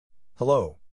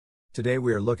Hello. Today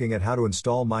we are looking at how to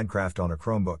install Minecraft on a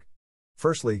Chromebook.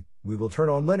 Firstly, we will turn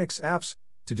on Linux apps.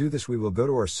 To do this, we will go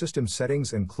to our system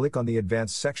settings and click on the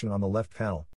advanced section on the left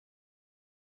panel.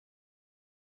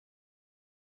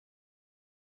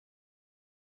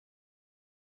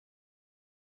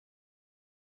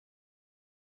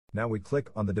 Now we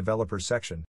click on the developers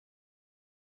section.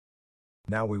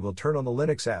 Now we will turn on the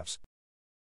Linux apps.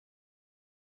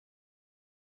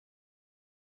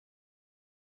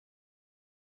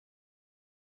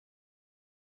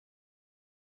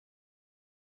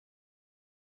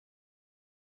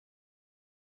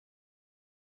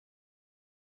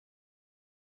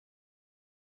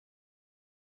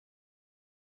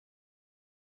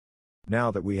 Now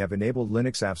that we have enabled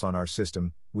Linux apps on our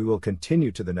system, we will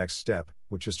continue to the next step,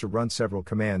 which is to run several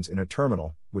commands in a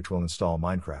terminal, which will install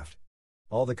Minecraft.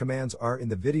 All the commands are in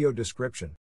the video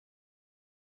description.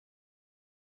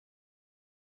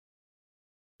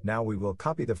 Now we will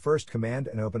copy the first command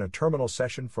and open a terminal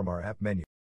session from our app menu.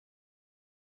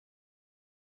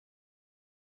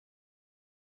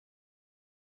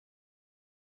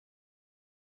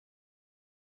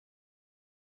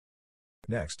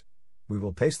 Next, we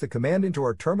will paste the command into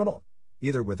our terminal,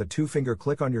 either with a two-finger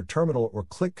click on your terminal or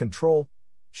click Ctrl,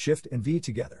 Shift and V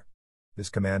together. This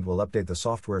command will update the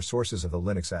software sources of the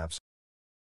Linux apps.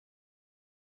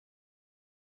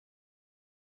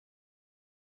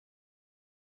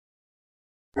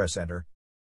 Press Enter.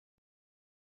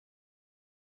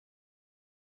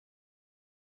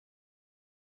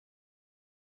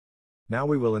 Now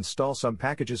we will install some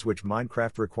packages which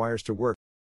Minecraft requires to work.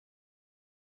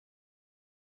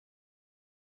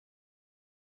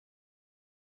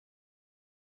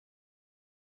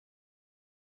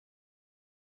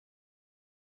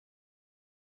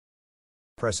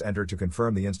 Press Enter to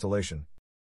confirm the installation.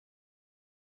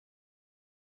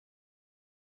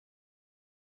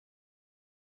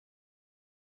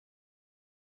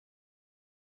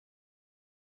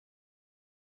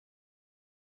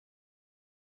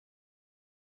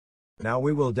 Now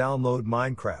we will download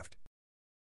Minecraft.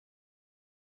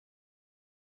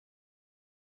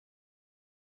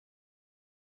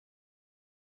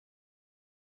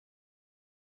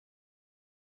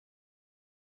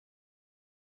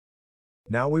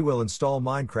 Now we will install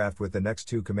Minecraft with the next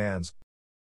two commands.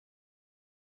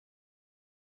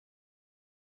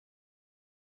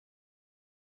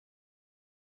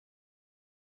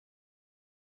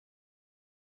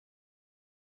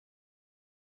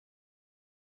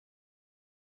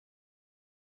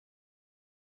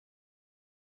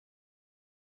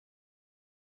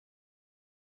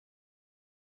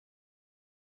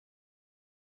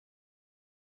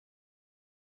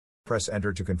 Press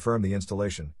Enter to confirm the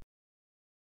installation.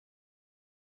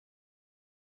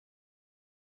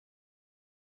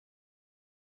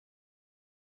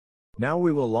 Now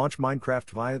we will launch Minecraft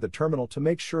via the terminal to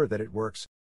make sure that it works.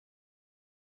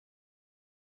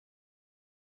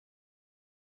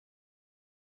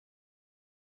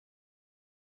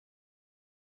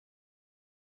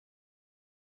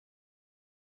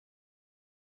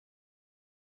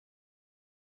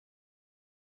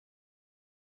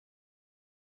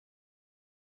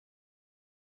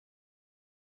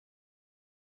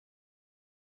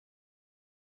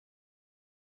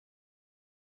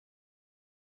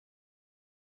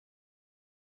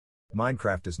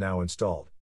 Minecraft is now installed.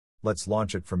 Let's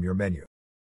launch it from your menu.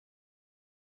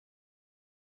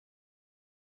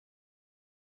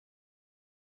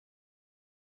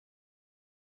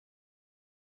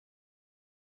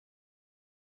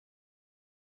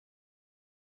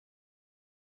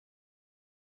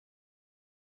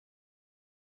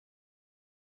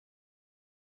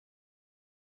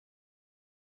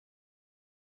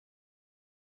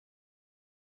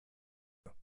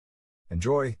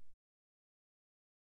 Enjoy!